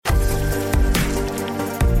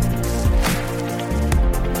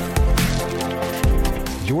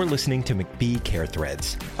You're listening to McBee Care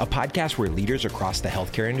Threads, a podcast where leaders across the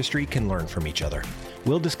healthcare industry can learn from each other.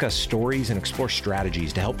 We'll discuss stories and explore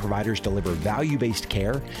strategies to help providers deliver value-based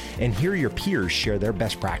care and hear your peers share their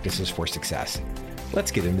best practices for success. Let's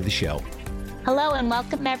get into the show. Hello and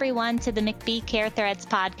welcome everyone to the McBee Care Threads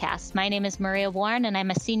podcast. My name is Maria Warren and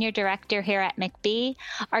I'm a senior director here at McBee.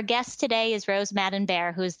 Our guest today is Rose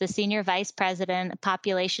Madden-Bear, who is the Senior Vice President of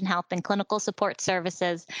Population Health and Clinical Support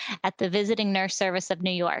Services at the Visiting Nurse Service of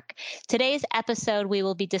New York. Today's episode, we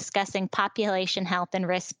will be discussing population health and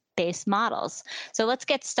risk-based models. So let's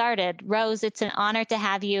get started. Rose, it's an honor to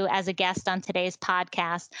have you as a guest on today's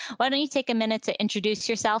podcast. Why don't you take a minute to introduce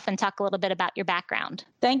yourself and talk a little bit about your background?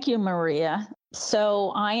 Thank you, Maria.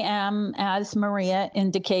 So I am, as Maria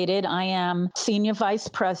indicated, I am Senior Vice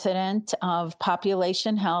President of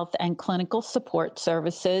Population Health and Clinical Support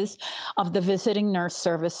Services of the Visiting Nurse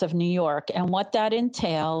Service of New York. And what that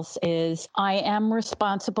entails is I am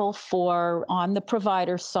responsible for, on the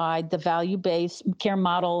provider side, the value-based care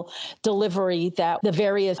model delivery, that the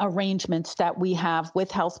various arrangements that we have with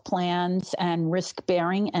health plans and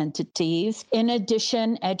risk-bearing entities. In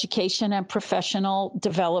addition, education and professional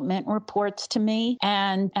development reports to me.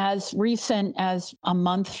 And as recent as a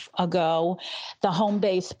month ago, the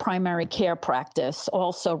home-based primary care practice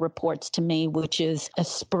also reports to me, which is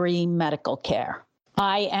Esprit Medical Care.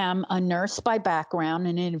 I am a nurse by background,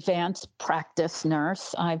 an advanced practice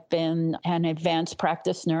nurse. I've been an advanced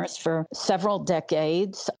practice nurse for several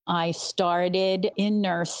decades. I started in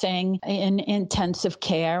nursing in intensive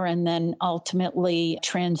care and then ultimately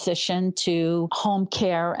transitioned to home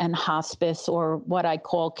care and hospice, or what I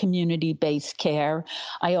call community-based care.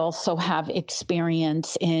 I also have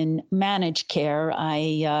experience in managed care.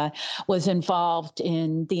 I was involved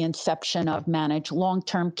in the inception of managed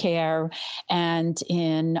long-term care and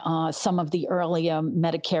in some of the earlier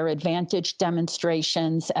Medicare Advantage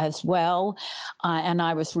demonstrations as well. And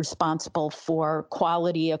I was responsible for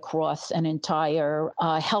quality across an entire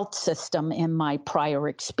health system in my prior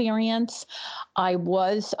experience. I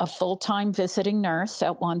was a full-time visiting nurse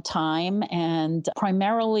at one time and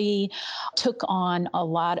primarily took on a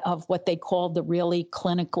lot of what they called the really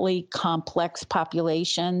clinically complex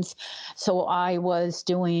populations. So I was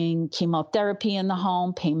doing chemotherapy in the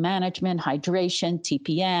home, pain management, hydration,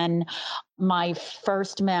 TPN. My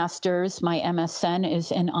first master's, my MSN,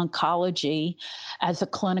 is in oncology. As a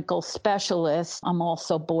clinical specialist, I'm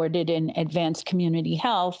also boarded in advanced community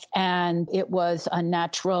health, and it was a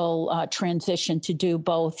natural transition to do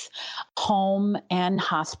both home and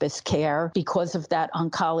hospice care because of that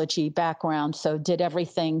oncology background. So did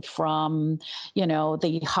everything from,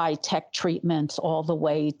 the high-tech treatments all the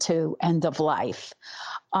way to end of life.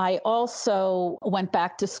 I also went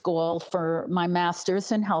back to school for my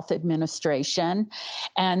master's in health administration.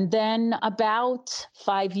 And then about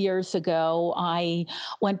 5 years ago, I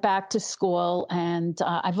went back to school, and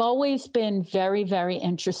I've always been very, very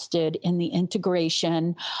interested in the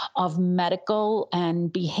integration of medical and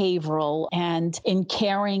behavioral and in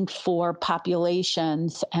caring for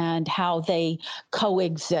populations and how they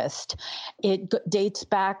coexist. It dates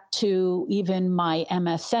back to even my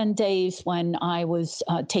MSN days when I was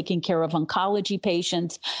taking care of oncology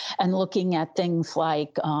patients and looking at things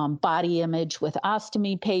like body image with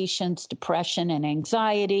ostomy patients, depression and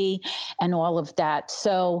anxiety, and all of that.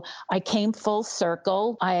 So I came full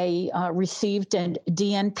circle. I received a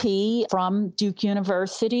DNP from Duke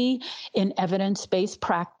University in evidence-based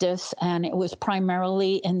practice, and it was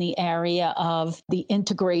primarily in the area of the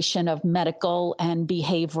integration of medical and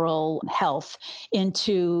behavioral health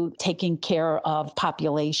into taking care of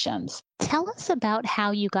populations. Tell us about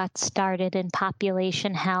how you got started in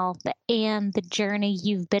population health and the journey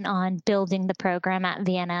you've been on building the program at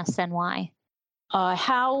VNS and why.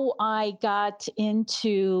 How I got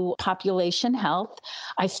into population health.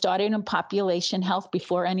 I started in population health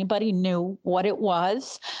before anybody knew what it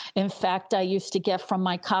was. In fact, I used to get from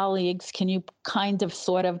my colleagues, can you kind of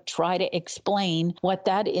sort of try to explain what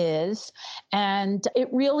that is? And it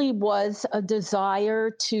really was a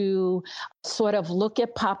desire to sort of look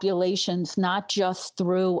at populations, not just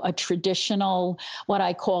through a traditional, what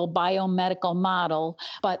I call biomedical model,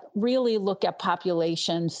 but really look at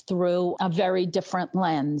populations through a very different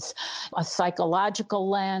lens, a psychological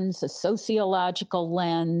lens, a sociological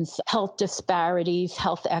lens, health disparities,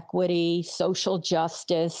 health equity, social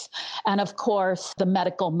justice, and of course, the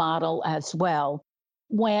medical model as well.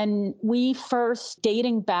 When we first,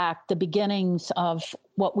 dating back the beginnings of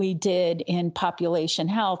what we did in population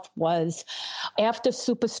health was after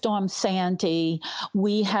Superstorm Sandy,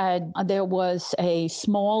 there was a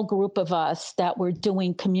small group of us that were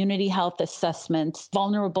doing community health assessments,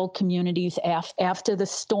 vulnerable communities after the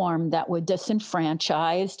storm that were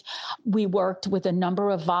disenfranchised. We worked with a number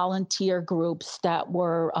of volunteer groups that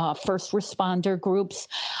were first responder groups,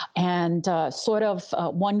 and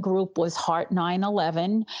one group was Heart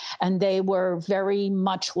 9/11, and they were very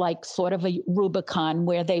much like sort of a Rubicon,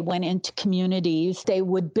 where they went into communities. They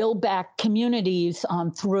would build back communities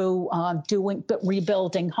through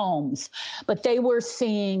rebuilding homes. But they were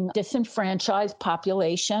seeing disenfranchised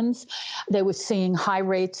populations. They were seeing high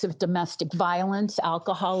rates of domestic violence,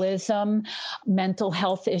 alcoholism, mental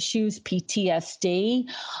health issues, PTSD,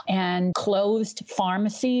 and closed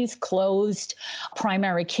pharmacies, closed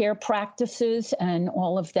primary care practices, and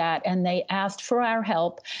all of that. And they asked for our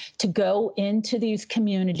help to go into these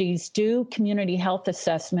communities, do community health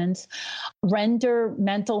assessments, render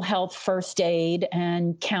mental health first aid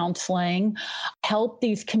and counseling, help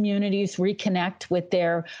these communities reconnect with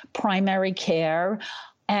their primary care,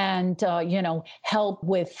 and, help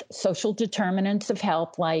with social determinants of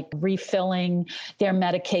health, like refilling their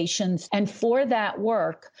medications. And for that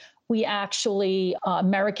work, we actually,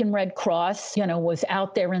 American Red Cross, was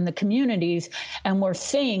out there in the communities, and we're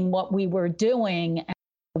seeing what we were doing,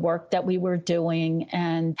 the work that we were doing,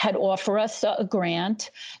 and had offered us a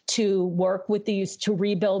grant to work with to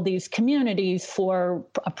rebuild these communities for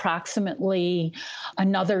approximately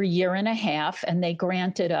another year and a half. And they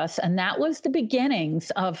granted us. And that was the beginnings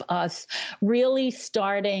of us really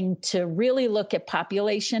starting to really look at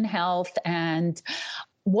population health and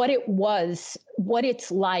what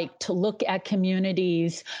it's like to look at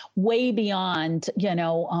communities way beyond,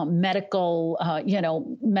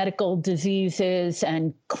 medical diseases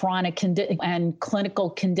and chronic and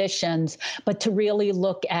clinical conditions, but to really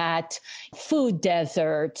look at food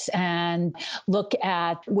deserts and look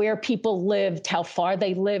at where people lived, how far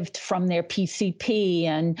they lived from their PCP,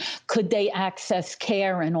 and could they access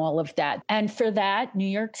care and all of that. And for that, New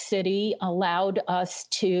York City allowed us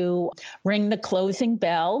to ring the closing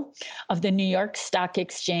bell of the New York Stock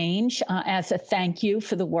Exchange as a thank you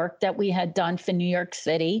for the work that we had done for New York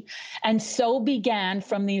City. And so began,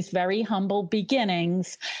 from these very humble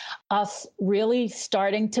beginnings, us really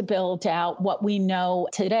starting to build out what we know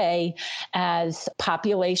today as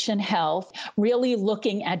population health, really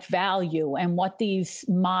looking at value and what these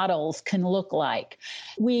models can look like.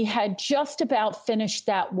 We had just about finished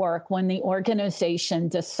that work when the organization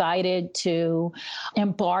decided to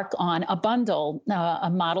embark on a bundle, a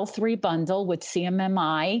Model 3 bundle with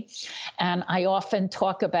CMMI. And I often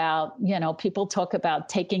talk about, people talk about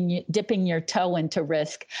dipping your toe into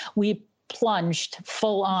risk. We plunged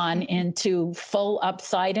full on into full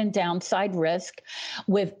upside and downside risk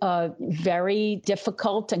with very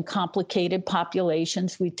difficult and complicated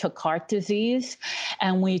populations. We took heart disease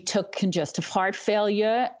and we took congestive heart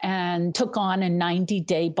failure and took on a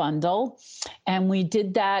 90-day bundle. And we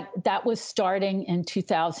did that. That was starting in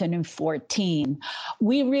 2014.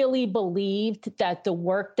 We really believed that the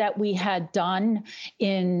work that we had done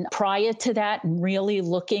prior to that, and really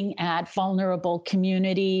looking at vulnerable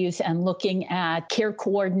communities and looking at care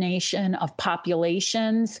coordination of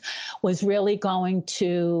populations, was really going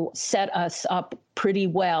to set us up pretty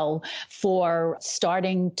well for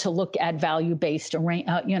starting to look at value-based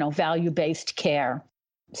care.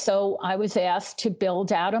 So I was asked to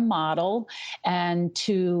build out a model and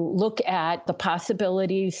to look at the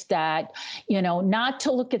possibilities that, not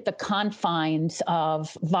to look at the confines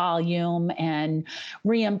of volume and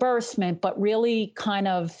reimbursement, but really kind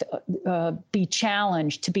of be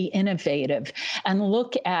challenged to be innovative and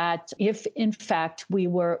look at if, in fact, we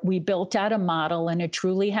built out a model and it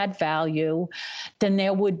truly had value, then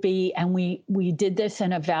there would be, and we did this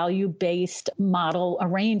in a value-based model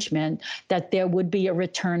arrangement, that there would be a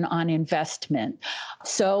return on investment.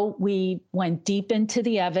 So we went deep into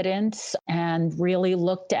the evidence and really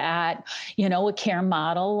looked at, a care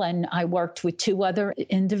model. And I worked with two other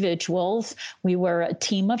individuals. We were a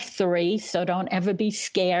team of 3. So don't ever be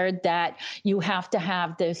scared that you have to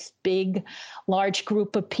have this big, large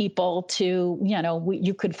group of people to,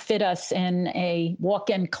 you could fit us in a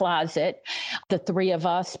walk-in closet, the 3 of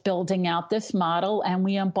us building out this model. And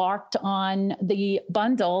we embarked on the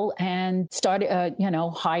bundle and started,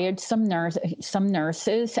 hired some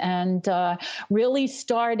nurses and really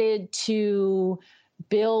started to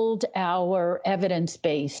build our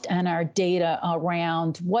evidence-based and our data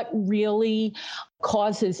around what really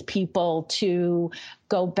causes people to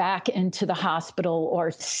go back into the hospital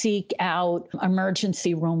or seek out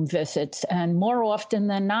emergency room visits. And more often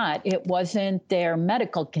than not, it wasn't their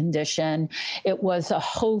medical condition. It was a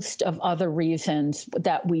host of other reasons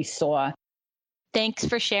that we saw. Thanks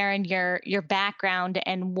for sharing your background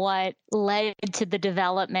and what led to the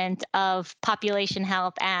development of Population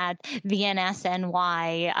Health at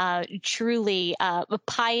VNS-NY. Truly a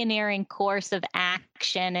pioneering course of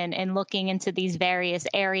action and looking into these various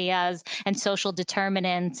areas and social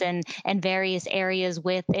determinants and various areas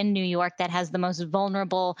within New York that has the most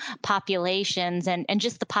vulnerable populations and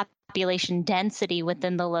just the population density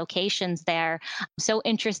within the locations there. So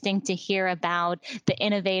interesting to hear about the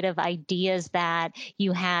innovative ideas that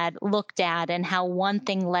you had looked at and how one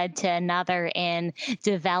thing led to another in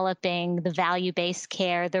developing the value-based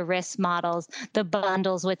care, the risk models, the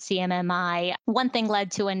bundles with CMMI. One thing led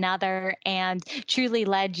to another and truly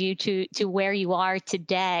led you to where you are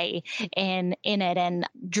today in it and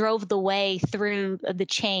drove the way through the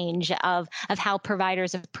change of how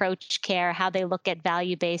providers approach care, how they look at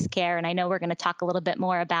value-based care. And I know we're going to talk a little bit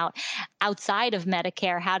more about outside of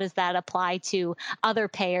Medicare. How does that apply to other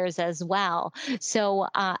payers as well? So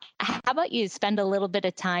how about you spend a little bit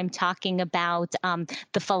of time talking about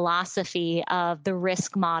the philosophy of the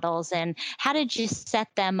risk models and how did you set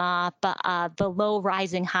them up, the low,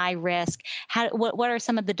 rising, high risk? What are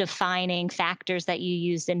some of the defining factors that you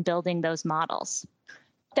used in building those models?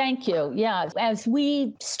 Thank you. Yeah. As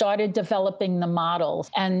we started developing the models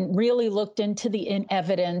and really looked into the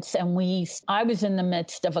evidence, and I was in the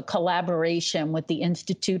midst of a collaboration with the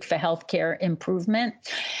Institute for Healthcare Improvement.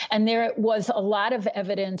 And there was a lot of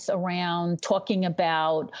evidence around talking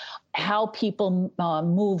about how people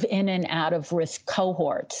move in and out of risk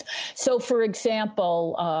cohorts. So, for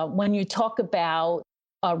example, when you talk about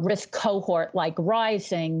a risk cohort like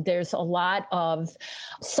rising, there's a lot of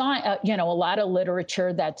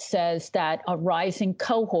literature that says that a rising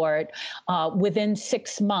cohort within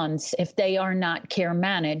 6 months, if they are not care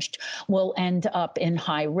managed, will end up in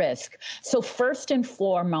high risk. So first and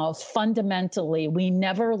foremost, fundamentally, we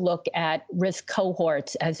never look at risk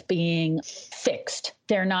cohorts as being fixed.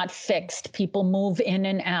 They're not fixed. People move in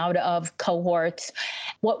and out of cohorts.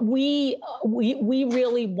 What we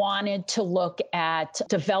really wanted to look at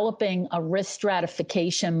developing a risk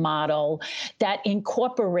stratification model that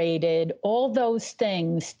incorporated all those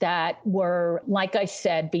things that were, like I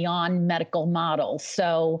said, beyond medical models.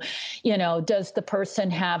 So, does the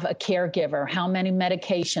person have a caregiver? How many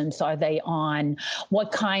medications are they on?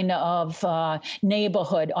 What kind of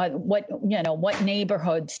neighborhood? What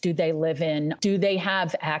neighborhoods do they live in? Do they have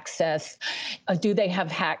access? Do they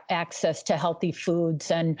have access to healthy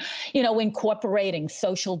foods? And, incorporating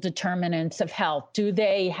social determinants of health. Do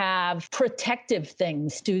they have protective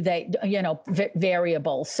things? Do they,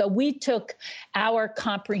 variables? So we took our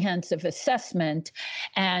comprehensive assessment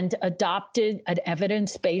and adopted an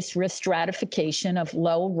evidence-based risk stratification of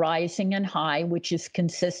low, rising, and high, which is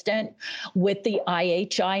consistent with the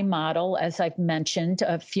IHI model, as I've mentioned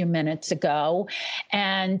a few minutes ago.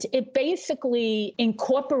 And it basically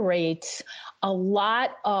incorporates a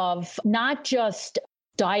lot of not just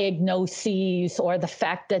diagnoses or the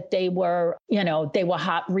fact that they were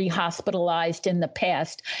rehospitalized in the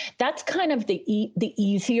past. That's kind of the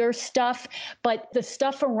easier stuff, but the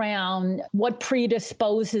stuff around what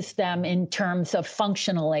predisposes them in terms of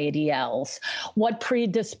functional ADLs, what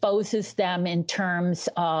predisposes them in terms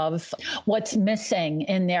of what's missing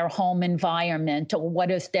in their home environment or what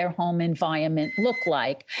does their home environment look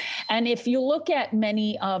like. And if you look at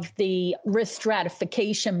many of the risk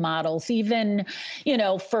stratification models, even,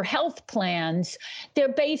 for health plans, they're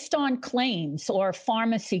based on claims or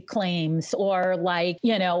pharmacy claims or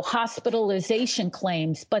hospitalization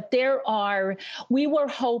claims. But we were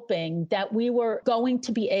hoping that we were going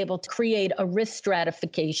to be able to create a risk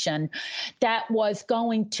stratification that was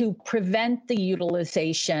going to prevent the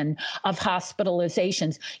utilization of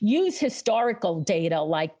hospitalizations, use historical data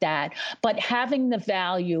like that, but having the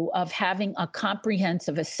value of having a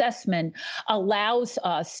comprehensive assessment allows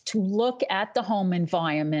us to look at the home environment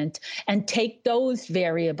and take those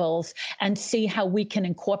variables and see how we can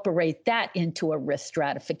incorporate that into a risk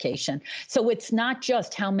stratification. So it's not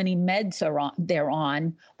just how many meds they're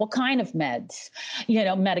on, what kind of meds,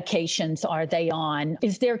 medications are they on?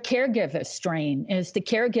 Is their caregiver strain? Is the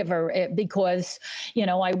caregiver, because,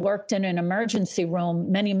 I worked in an emergency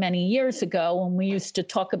room many, many years ago, and we used to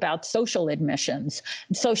talk about social admissions.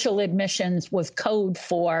 Social admissions was code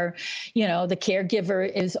for, the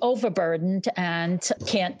caregiver is overburdened and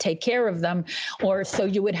can't take care of them. Or so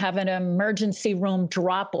you would have an emergency room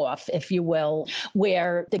drop off, if you will,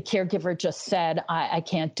 where the caregiver just said, I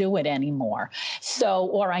can't do it anymore. So,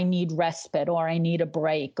 or I need respite, or I need a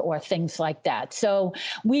break, or things like that. So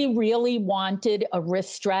we really wanted a risk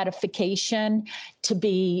stratification to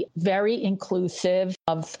be very inclusive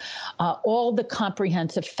of all the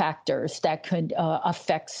comprehensive factors that could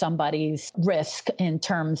affect somebody's risk in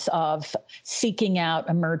terms of seeking out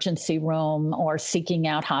emergency room or seeking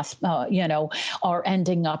out hospital, or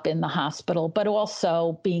ending up in the hospital, but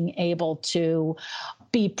also being able to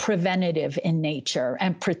be preventative in nature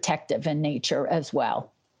and protective in nature as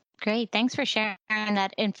well. Great. Thanks for sharing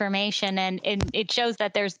that information. And it shows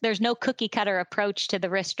that there's no cookie cutter approach to the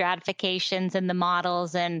risk stratifications and the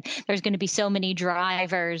models. And there's going to be so many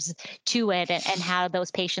drivers to it and how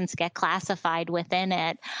those patients get classified within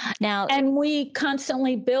it. Now, and we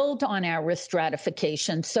constantly build on our risk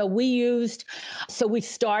stratification. So we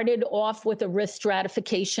started off with a risk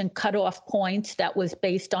stratification cutoff point that was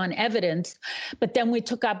based on evidence, but then we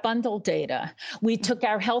took our bundle data. We took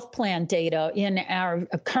our health plan data in our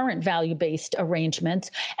current value-based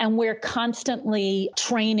arrangements, and we're constantly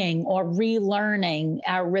training or relearning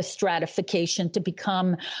our risk stratification to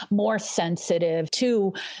become more sensitive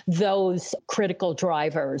to those critical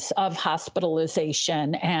drivers of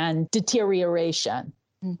hospitalization and deterioration.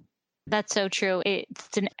 That's so true.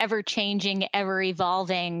 It's an ever-changing,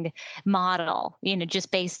 ever-evolving model, just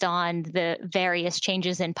based on the various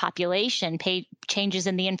changes in population, changes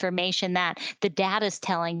in the information that the data is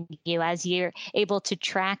telling you as you're able to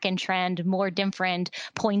track and trend more different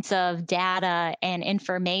points of data and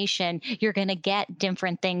information. You're going to get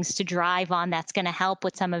different things to drive on that's going to help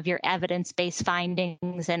with some of your evidence-based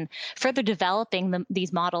findings and further developing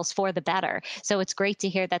these models for the better. So it's great to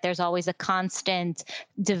hear that there's always a constant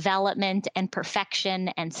development and perfection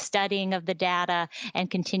and studying of the data and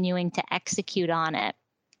continuing to execute on it.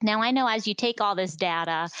 Now, I know as you take all this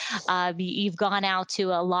data, you've gone out to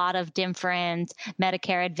a lot of different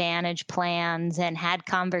Medicare Advantage plans and had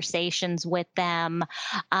conversations with them.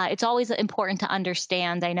 It's always important to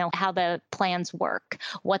understand, I know, how the plans work,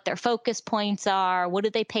 what their focus points are, what do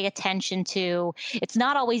they pay attention to. It's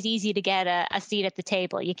not always easy to get a seat at the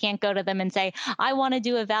table. You can't go to them and say, I want to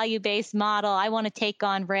do a value-based model, I want to take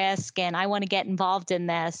on risk, and I want to get involved in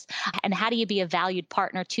this. And how do you be a valued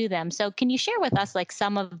partner to them? So can you share with us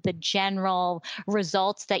some of the general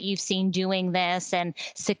results that you've seen doing this and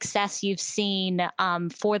success you've seen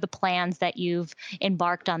for the plans that you've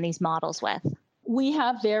embarked on these models with? We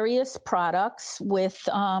have various products with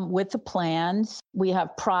the plans. We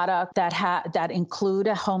have products that include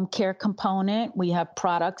a home care component. We have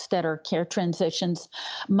products that are care transitions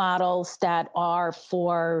models that are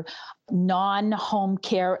for non-home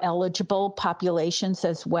care eligible populations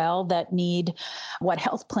as well that need what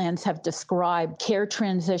health plans have described care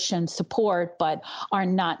transition support, but are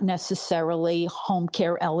not necessarily home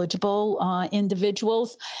care eligible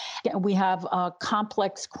individuals. We have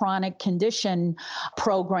complex chronic condition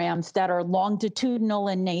programs that are longitudinal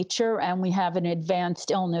in nature, and we have an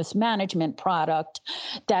advanced illness management product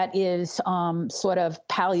that is sort of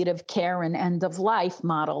palliative care and end of life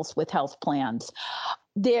models with health plans.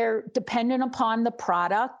 They're dependent upon the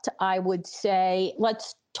product. I would say,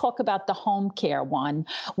 let's talk about the home care one,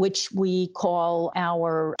 which we call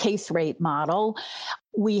our case rate model.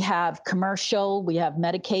 We have commercial, we have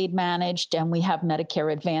Medicaid managed, and we have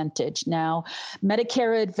Medicare Advantage. Now,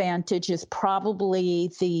 Medicare Advantage is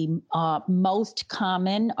probably the most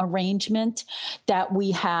common arrangement that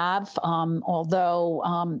we have,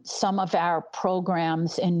 although some of our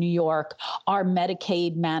programs in New York are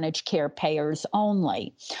Medicaid managed care payers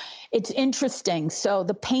only. It's interesting. So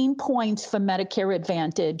the pain points for Medicare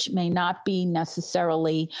Advantage may not be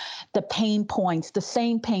necessarily the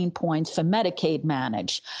same pain points for Medicaid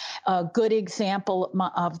managed. A good example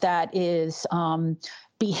of that is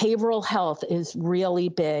behavioral health is really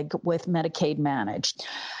big with Medicaid managed,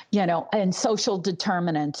 and social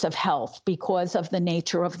determinants of health. Because of the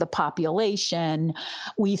nature of the population,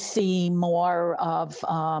 we see more of,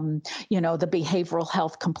 the behavioral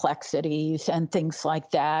health complexities and things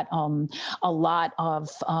like that. A lot of,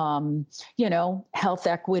 health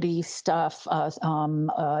equity stuff,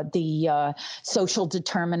 the social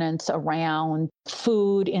determinants around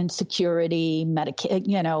food insecurity,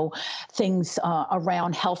 things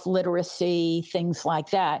around health literacy, things like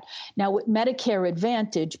that. Now, with Medicare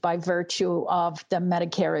Advantage, by virtue of the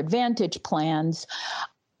Medicare Advantage plans,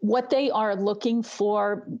 what they are looking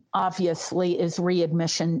for, obviously, is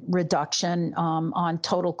readmission reduction on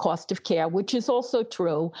total cost of care, which is also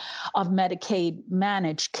true of Medicaid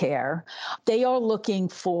managed care. They are looking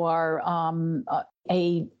for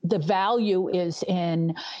The value is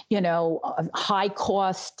in, high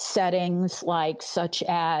cost settings such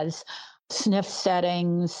as SNF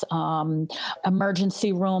settings,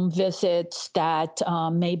 emergency room visits that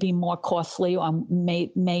may be more costly or may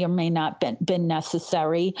or may not been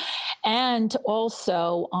necessary, and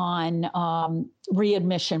also on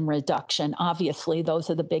readmission reduction. Obviously, those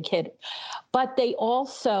are the big hit. But they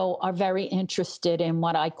also are very interested in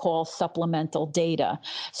what I call supplemental data.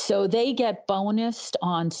 So they get bonused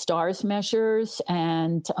on STARS measures,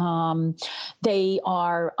 and they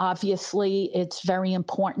are obviously, it's very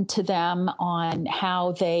important to them on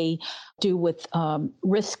how they do with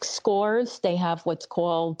risk scores. They have what's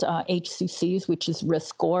called HCCs, which is risk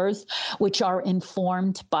scores, which are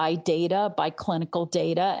informed by data, by clinical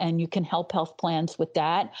data, and you can help health plans with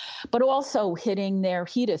that, but also hitting their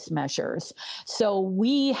HEDIS measures. So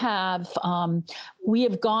we have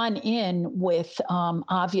gone in with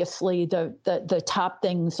obviously the top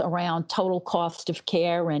things around total cost of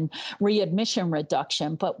care and readmission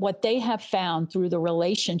reduction. But what they have found through the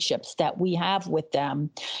relationships that we have with them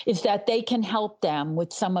is that they can help them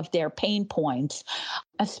with some of their pain points,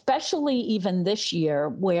 especially even this year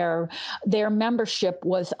where their membership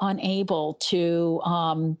was unable to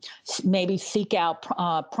maybe seek out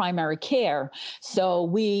primary care. So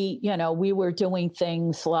we were doing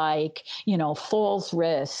things like, falls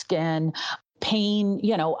risk and pain.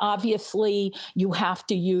 Obviously you have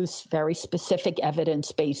to use very specific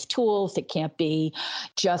evidence-based tools. It can't be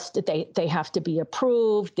just that they have to be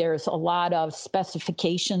approved. There's a lot of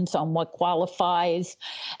specifications on what qualifies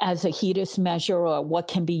as a HEDIS measure or what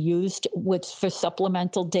can be used for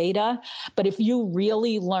supplemental data. But if you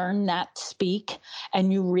really learn that speak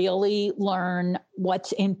and you really learn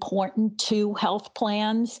what's important to health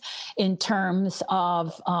plans in terms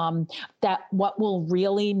of that, what will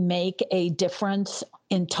really make a difference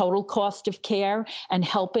in total cost of care and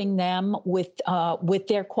helping them with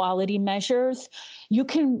their quality measures, you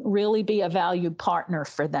can really be a valued partner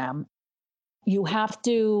for them. You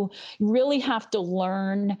really have to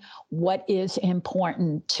learn what is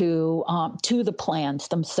important to the plans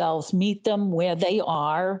themselves, meet them where they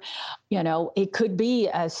are. It could be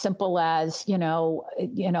as simple as,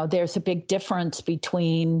 there's a big difference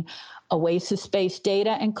between OASIS-based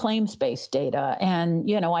data and claims-based data.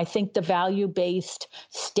 And, I think the value-based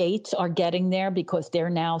states are getting there because they're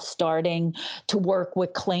now starting to work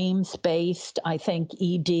with claims-based, I think,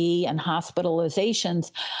 ED and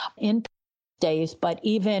hospitalizations in days. But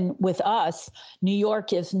even with us, New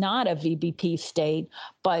York is not a VBP state,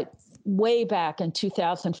 but way back in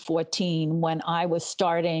 2014, when I was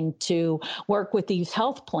starting to work with these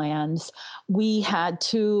health plans, we had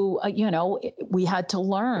to,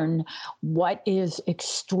 learn what is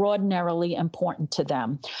extraordinarily important to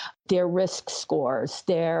them. Their risk scores,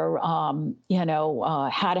 their, how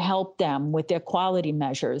to help them with their quality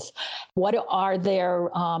measures. What are their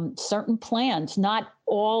certain plans? Not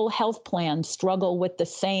all health plans struggle with the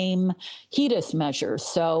same HEDIS measures.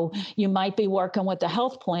 So you might be working with a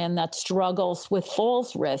health plan that struggles with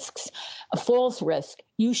falls risk.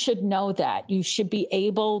 You should know that. You should be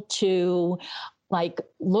able to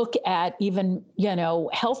look at even,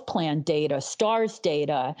 health plan data, STARS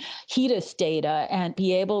data, HEDIS data, and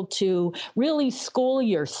be able to really school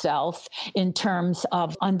yourself in terms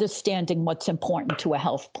of understanding what's important to a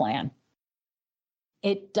health plan.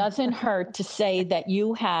 It doesn't hurt to say that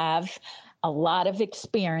you have a lot of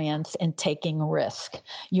experience in taking risk.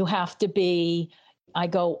 You have to be, I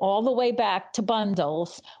go all the way back to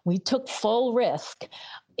bundles. We took full risk.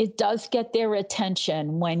 It does get their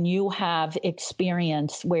attention when you have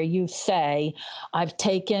experience where you say, I've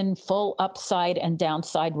taken full upside and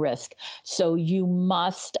downside risk. So you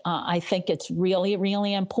must, I think it's really,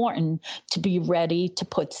 really important to be ready to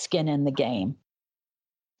put skin in the game.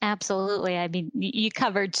 Absolutely. I mean, you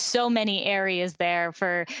covered so many areas there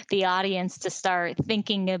for the audience to start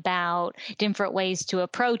thinking about different ways to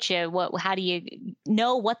approach it. How do you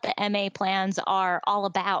know what the MA plans are all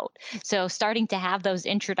about? So starting to have those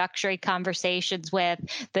introductory conversations with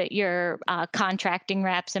your contracting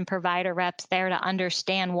reps and provider reps there to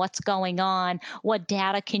understand what's going on, what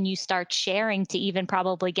data can you start sharing to even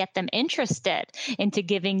probably get them interested into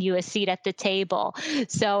giving you a seat at the table.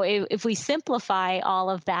 So if we simplify all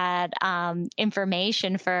of that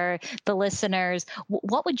information for the listeners,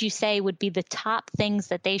 what would you say would be the top things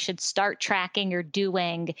that they should start tracking or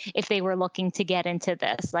doing if they were looking to get into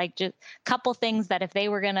this? Like just a couple things that if they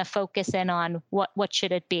were going to focus in on, what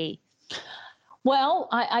should it be? Well,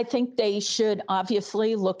 I think they should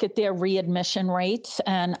obviously look at their readmission rates,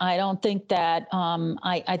 and I don't think that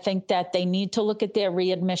I think that they need to look at their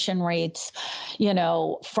readmission rates,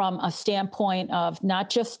 from a standpoint of not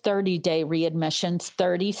just 30-day readmissions,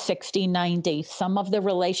 30, 60, 90. Some of the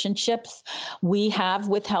relationships we have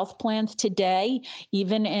with health plans today,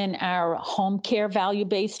 even in our home care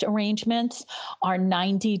value-based arrangements, are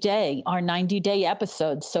 90-day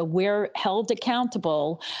episodes. So we're held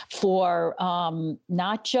accountable for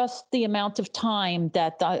not just the amount of time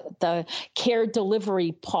that the care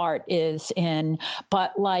delivery part is in,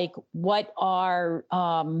 but like what are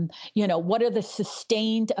the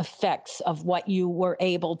sustained effects of what you were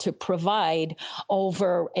able to provide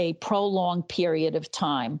over a prolonged period of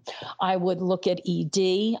time. I would look at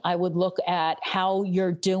ED. I would look at how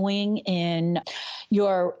you're doing in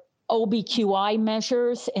your OBQI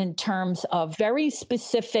measures in terms of very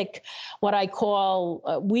specific, what I call,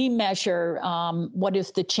 we measure what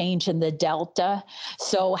is the change in the delta.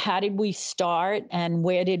 So how did we start and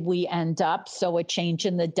where did we end up? So a change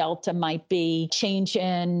in the delta might be change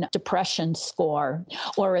in depression score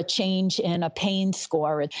or a change in a pain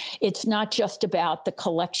score. It's not just about the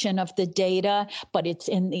collection of the data, but it's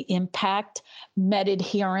in the impact, med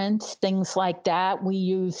adherence, things like that. We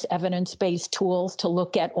use evidence-based tools to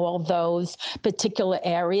look at all those particular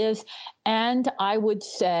areas. And I would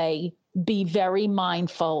say be very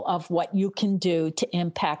mindful of what you can do to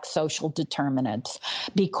impact social determinants,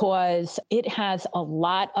 because it has a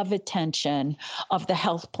lot of attention of the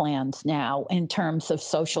health plans now in terms of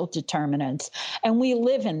social determinants. And we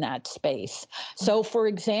live in that space. So, for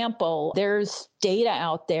example, there's data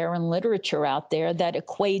out there and literature out there that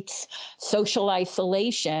equates social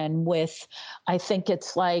isolation with, I think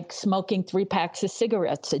it's like smoking 3 packs of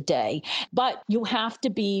cigarettes a day. But you have to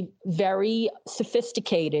be very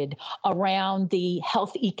sophisticated around the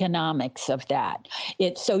health economics of that.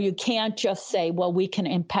 So you can't just say, well, we can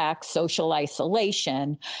impact social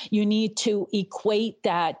isolation. You need to equate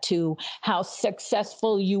that to how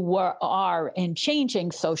successful you are in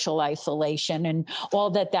changing social isolation and all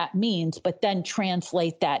that means, but then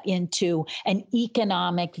translate that into an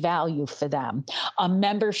economic value for them, a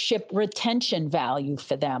membership retention value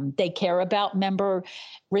for them. They care about member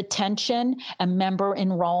retention and member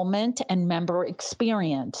enrollment and member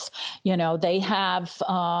experience. They have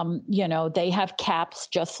caps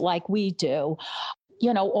just like we do.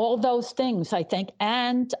 All those things, I think.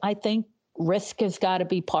 And I think risk has got to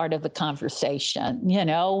be part of the conversation.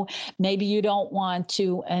 Maybe you don't want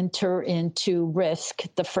to enter into risk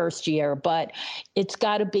the first year, but it's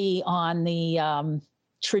got to be on the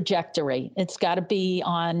trajectory. It's got to be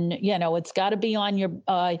on, it's got to be on your,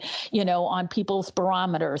 on people's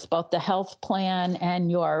barometers, both the health plan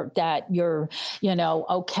and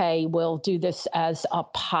okay, we'll do this as a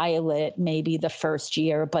pilot, maybe the first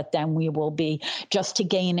year, but then we will be just to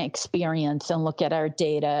gain experience and look at our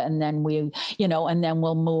data. And then and then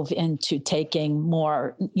we'll move into taking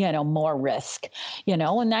more risk,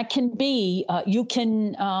 and that can be, you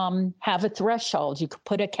can have a threshold. You could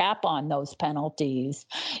put a cap on those penalties.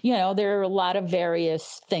 There are a lot of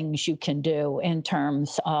various things you can do in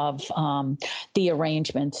terms of the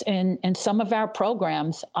arrangements. In some of our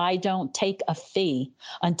programs, I don't take a fee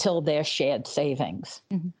until they're shared savings.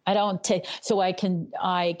 Mm-hmm. I don't take, so I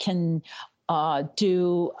can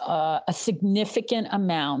do a significant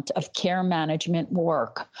amount of care management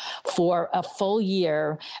work for a full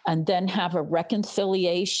year and then have a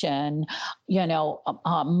reconciliation,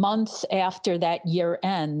 months after that year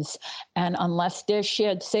ends. And unless there's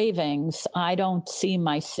shared savings, I don't see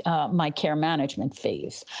my care management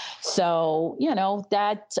fees. So,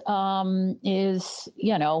 that is,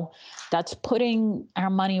 that's putting our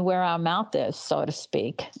money where our mouth is, so to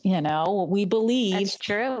speak. We believe. That's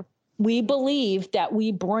true. We believe that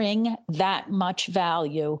we bring that much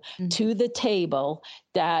value to the table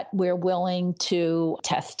that we're willing to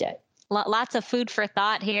test it. Lots of food for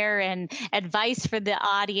thought here and advice for the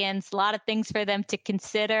audience, a lot of things for them to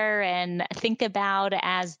consider and think about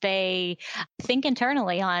as they think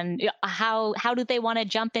internally on how do they want to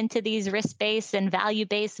jump into these risk-based and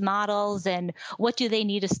value-based models, and what do they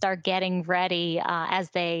need to start getting ready as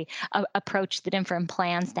they approach the different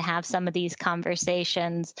plans to have some of these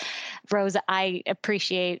conversations. Rose, I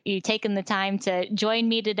appreciate you taking the time to join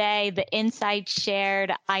me today, the insights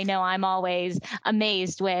shared. I know I'm always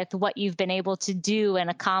amazed with what you've been able to do and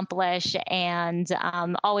accomplish, and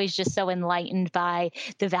always just so enlightened by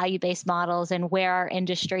the value-based models and where our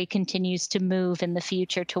industry continues to move in the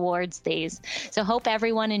future towards these. So hope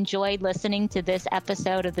everyone enjoyed listening to this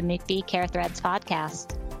episode of the McBee CareThreads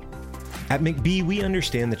podcast. At McBee, we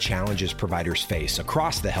understand the challenges providers face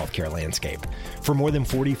across the healthcare landscape. For more than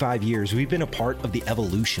 45 years, we've been a part of the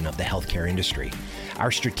evolution of the healthcare industry. Our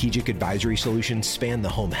strategic advisory solutions span the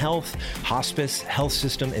home health, hospice, health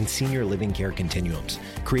system, and senior living care continuums,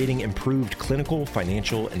 creating improved clinical,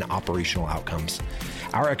 financial, and operational outcomes.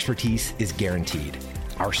 Our expertise is guaranteed.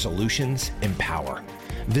 Our solutions empower.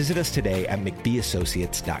 Visit us today at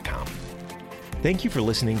mcbeeassociates.com. Thank you for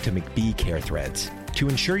listening to McBee Care Threads. To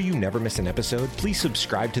ensure you never miss an episode, please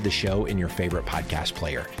subscribe to the show in your favorite podcast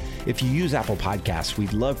player. If you use Apple Podcasts,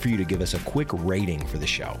 we'd love for you to give us a quick rating for the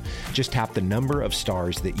show. Just tap the number of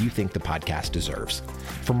stars that you think the podcast deserves.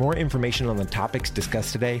 For more information on the topics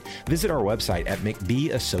discussed today, visit our website at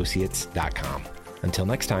mcbeeassociates.com. Until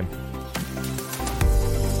next time.